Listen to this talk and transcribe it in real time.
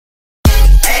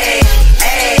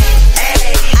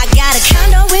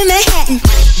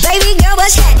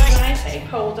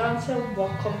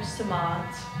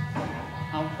Demand.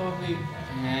 I'll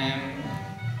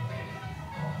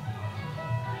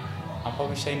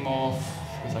probably say more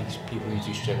with like people who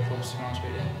do strip clubs, to be honest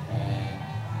with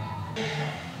you.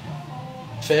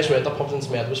 First word that popped into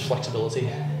my head was flexibility.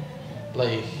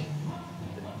 Like,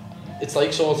 it's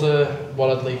like sort of what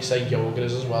I'd like say yoga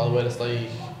is as well, where it's like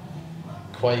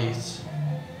quite.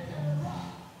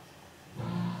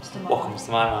 What comes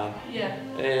to my mind?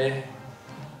 Yeah.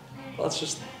 Well, it's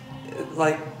just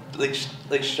like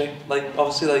strict,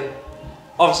 obviously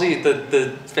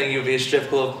the thing would be a strip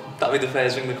club. That'd be the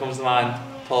first thing that comes to mind,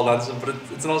 pole dancing. But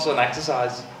it's also an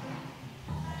exercise.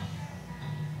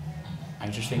 I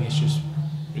just think it's just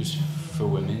for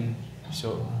women,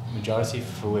 so majority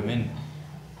for women,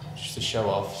 just to show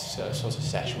off sort of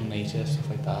sexual nature, stuff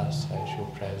like that,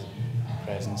 sexual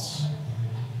presence,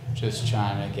 just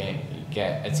trying to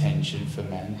get attention for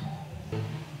men.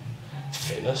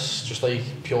 Fitness, just like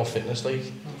pure fitness, like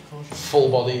full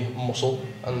body muscle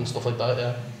and stuff like that,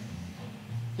 yeah.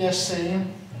 Yeah,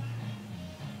 same.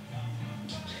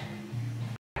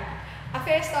 I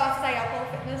first started AL Pole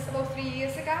Fitness about 3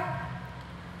 years ago.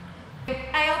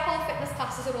 AL Pole Fitness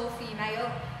classes are all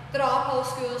female. There are pole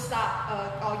schools that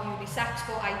are unisex,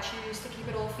 but I choose to keep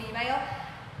it all female.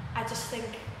 I just think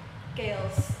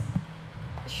girls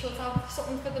should have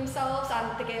something for themselves,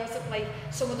 and the girls that, like,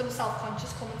 some of them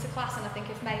self-conscious coming to class, and I think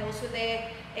if males were there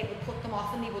it would put them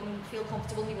off and they wouldn't feel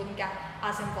comfortable and they wouldn't get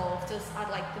as involved as I'd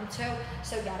like them to.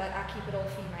 So yeah, I keep it all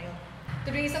female.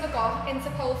 The reason I got into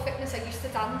pole fitness, I used to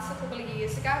dance a couple of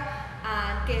years ago,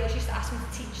 and girls used to ask me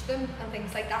to teach them and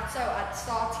things like that, so I'd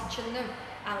start teaching them.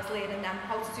 I was learning them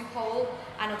how to do pole,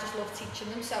 and I just love teaching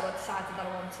them, so I decided that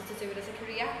I wanted to do it as a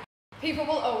career. People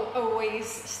will always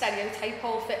stereotype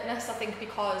pole fitness, I think,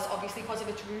 because of its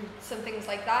roots and things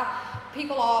like that.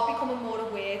 People are becoming more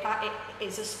aware that it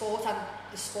is a sport, and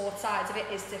the sport side of it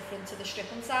is different to the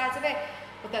stripping side of it,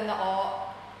 but then there are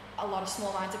a lot of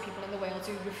small-minded people in the world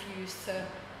who refuse to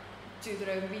do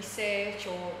their own research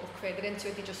or look further into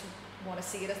it. They just want to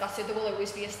see it as that, so there will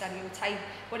always be a stereotype,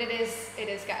 but it is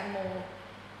getting more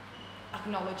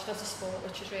acknowledged as a sport,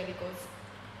 which is really good.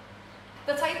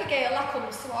 The type of girl that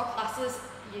comes to our classes,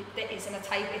 there isn't a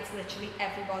type, it's literally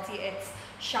everybody. It's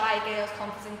shy girls,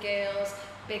 confident girls,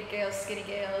 big girls, skinny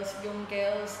girls, young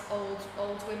girls,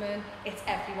 old women, it's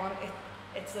everyone.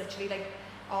 It's literally like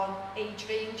our age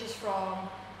range is from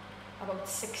about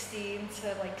 16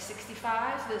 to like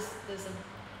 65. There's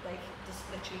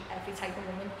literally every type of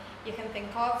woman you can think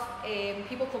of.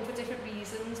 People come for different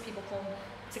reasons. People come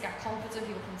to get confident,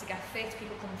 people come to get fit,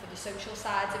 people come for the social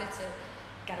side of it, to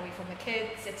get away from the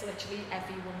kids. It's literally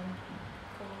every woman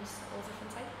comes, all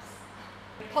different types.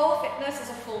 Pole fitness is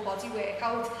a full body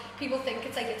workout. People think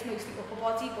it's mostly upper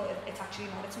body, but it's actually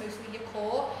not. It's mostly your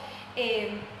core.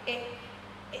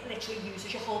 It literally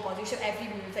uses your whole body, so every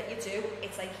move that you do,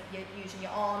 it's like you're using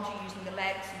your arms, you're using your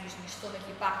legs, you're using your stomach,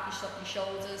 your back, your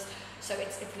shoulders, so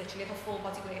it's literally like a full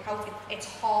body workout. It's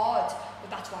hard, but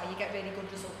that's why you get really good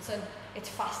results, and it's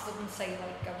faster than, say,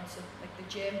 like going to like the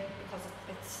gym, because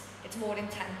it's more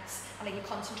intense, and like you're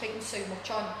concentrating so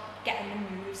much on getting the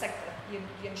moves like your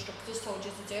instructors told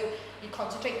you to do. You're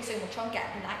concentrating so much on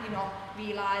getting that, you're not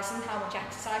realising how much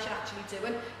exercise you're actually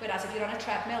doing, whereas if you're on a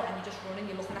treadmill and you're just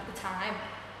running, you're looking at the time,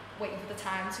 waiting for the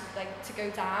time to go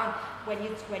down. When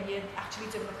you're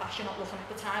actually doing the class, you're not looking at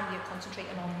the time, you're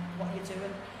concentrating on what you're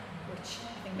doing, which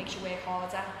I think makes you work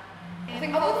harder. I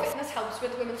think pole fitness helps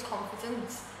with women's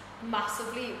confidence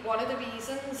massively. One of the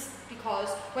reasons, because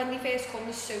when they first come,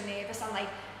 they're so nervous, and like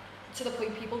to the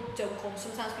point people don't come.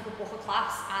 Sometimes people book a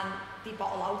class and they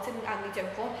bottle out and they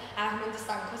don't come, and I can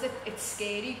understand, because it's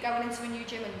scary going into a new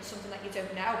gym and something that you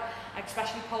don't know,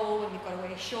 especially pole, when they've got to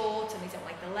wear shorts and they don't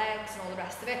like the legs and all the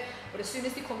rest of it. But as soon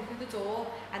as they come through the door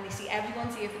and they see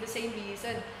everyone's here for the same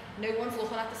reason, no one's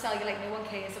looking at the cellulite, no one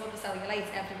cares about the cellulite,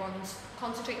 everyone's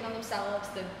concentrating on themselves,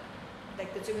 they're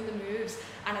doing the moves,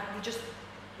 and they just,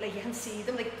 like, you can see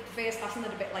them, like the first class and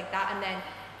they're a bit like that, and then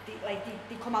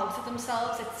they come out of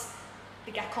themselves.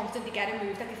 They get confident, they get a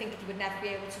move that they think they would never be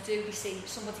able to do. They see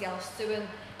somebody else doing,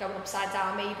 going upside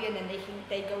down maybe, and then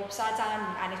they go upside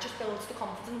down, and it just builds the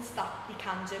confidence that they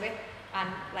can do it. And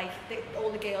like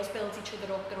all the girls build each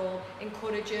other up, they're all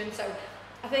encouraging. So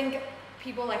I think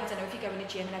people, like, I don't know, if you go in a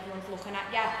gym and everyone's looking at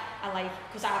you, and like,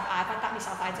 because I've had that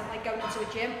myself, I don't like going into a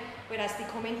gym, whereas they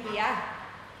come in here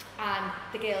and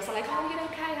the girls are like, oh, you're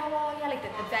okay, how are you? Like,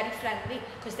 they're very friendly,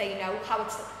 because they know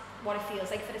what it feels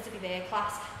like for it to be their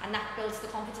class, and that builds the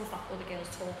confidence that other girls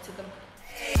talk to them.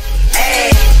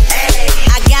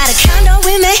 I got a condo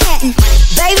in Manhattan,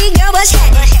 baby girl, what's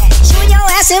happening? You and your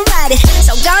ass invited,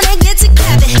 so gonna get to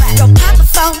clapping.